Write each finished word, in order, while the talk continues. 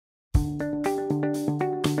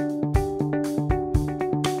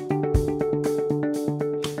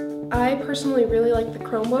personally really like the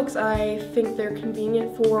Chromebooks. I think they're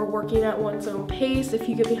convenient for working at one's own pace. If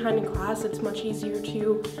you get behind in class, it's much easier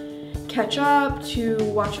to catch up, to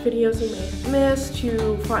watch videos you may have missed,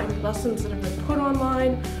 to find lessons that have been put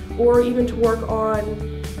online, or even to work on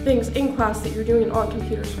things in class that you're doing on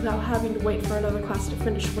computers without having to wait for another class to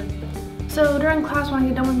finish with them. So during class when I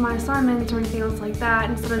get done with my assignments or anything else like that,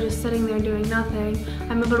 instead of just sitting there doing nothing,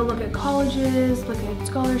 I'm able to look at colleges, look at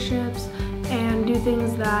scholarships, and do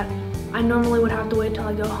things that I normally would have to wait till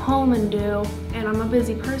I go home and do. And I'm a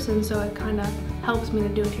busy person, so it kind of helps me to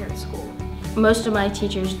do it here at school. Most of my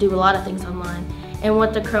teachers do a lot of things online, and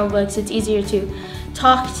with the Chromebooks it's easier to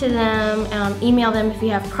talk to them, email them if you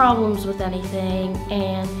have problems with anything,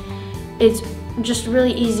 and it's just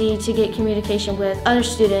really easy to get communication with other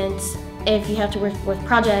students if you have to work with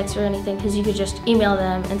projects or anything, because you could just email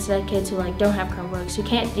them instead of kids who don't have Chromebooks, who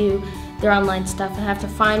can't do their online stuff and have to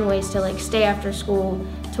find ways to stay after school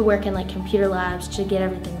to work in computer labs to get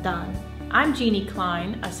everything done. I'm Jeannie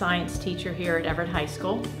Klein, a science teacher here at Everett High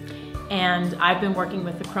School, and I've been working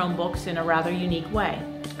with the Chromebooks in a rather unique way.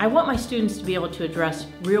 I want my students to be able to address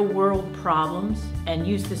real-world problems and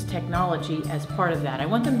use this technology as part of that. I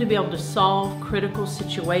want them to be able to solve critical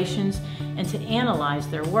situations and to analyze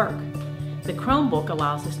their work. The Chromebook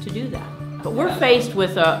allows us to do that. But we're faced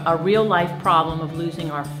with a real-life problem of losing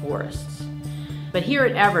our forests. But here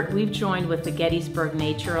at Everett, we've joined with the Gettysburg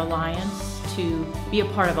Nature Alliance to be a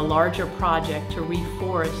part of a larger project to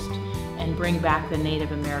reforest and bring back the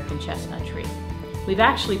Native American chestnut tree. We've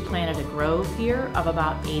actually planted a grove here of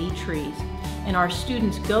about 80 trees, and our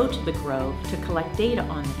students go to the grove to collect data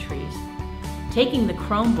on the trees. Taking the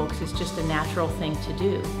Chromebooks is just a natural thing to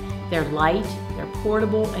do. They're light, they're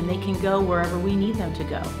portable, and they can go wherever we need them to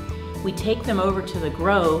go. We take them over to the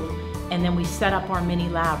grove, and then we set up our mini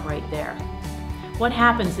lab right there. What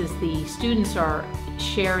happens is the students are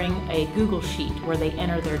sharing a Google Sheet where they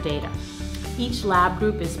enter their data. Each lab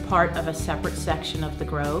group is part of a separate section of the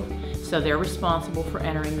grove, so they're responsible for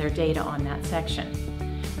entering their data on that section.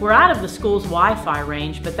 We're out of the school's Wi-Fi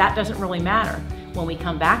range, but that doesn't really matter. When we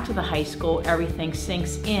come back to the high school, everything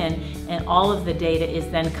sinks in, and all of the data is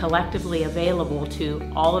then collectively available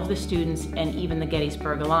to all of the students and even the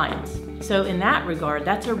Gettysburg Alliance. So in that regard,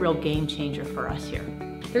 that's a real game changer for us here.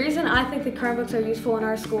 The reason I think the Chromebooks are useful in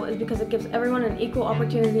our school is because it gives everyone an equal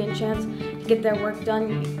opportunity and chance to get their work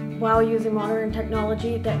done while using modern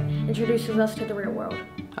technology that introduces us to the real world.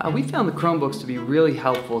 We found the Chromebooks to be really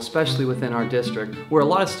helpful, especially within our district, where a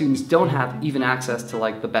lot of students don't have even access to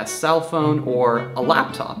the best cell phone or a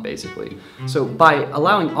laptop, basically. So by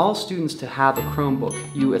allowing all students to have a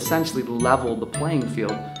Chromebook, you essentially level the playing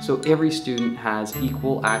field so every student has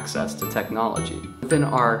equal access to technology. Within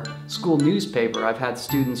our school newspaper, I've had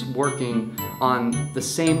students working on the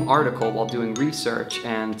same article while doing research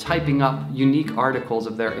and typing up unique articles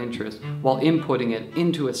of their interest while inputting it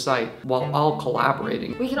into a site while all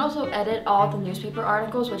collaborating. We can also edit all the newspaper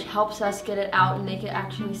articles, which helps us get it out and make it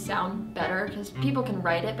actually sound better, because people can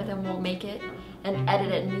write it, but then we'll make it and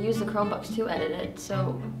edit it, and we use the Chromebooks to edit it,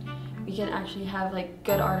 so we can actually have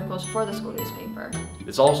good articles for the school newspaper.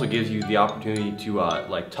 This also gives you the opportunity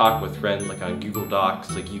to talk with friends on Google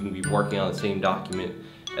Docs. You can be working on the same document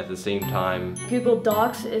at the same time. Google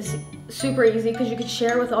Docs is super easy because you could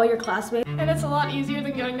share with all your classmates. And it's a lot easier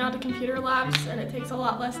than going out to computer labs, and it takes a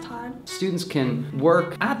lot less time. Students can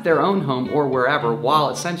work at their own home or wherever while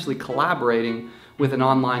essentially collaborating with an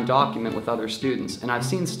online document with other students. And I've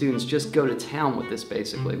seen students just go to town with this,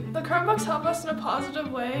 basically. The Chromebooks help us in a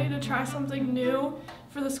positive way to try something new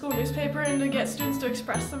for the school newspaper and to get students to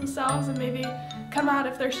express themselves and maybe come out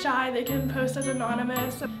if they're shy. They can post as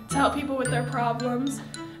anonymous to help people with their problems.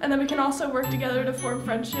 And then we can also work together to form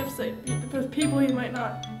friendships with people you might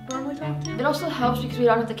not normally talk to. It also helps because we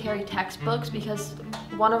don't have to carry textbooks, because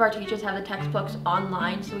one of our teachers have the textbooks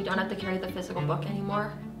online, so we don't have to carry the physical book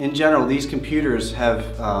anymore. In general, these computers have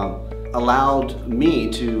allowed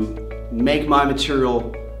me to make my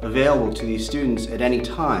material available to these students at any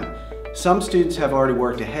time. Some students have already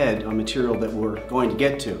worked ahead on material that we're going to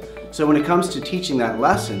get to. So when it comes to teaching that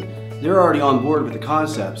lesson, they're already on board with the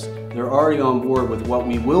concepts. They're already on board with what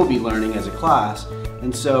we will be learning as a class.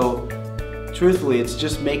 And so, truthfully, it's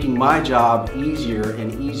just making my job easier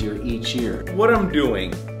and easier each year. What I'm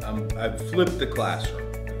doing, I've flipped the classroom.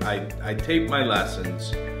 I tape my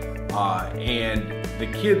lessons, and the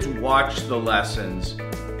kids watch the lessons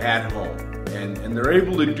at home. And they're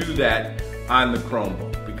able to do that on the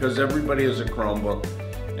Chromebook, because everybody has a Chromebook.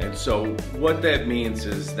 And so what that means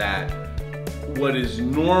is that what is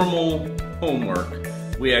normal homework,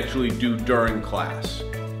 we actually do during class.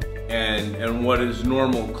 And what is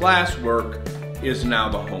normal classwork is now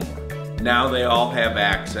the homework. Now they all have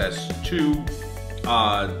access to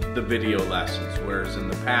the video lessons, whereas in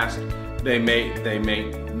the past they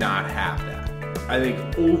may not have that. I think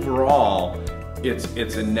overall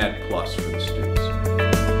it's a net plus for the students.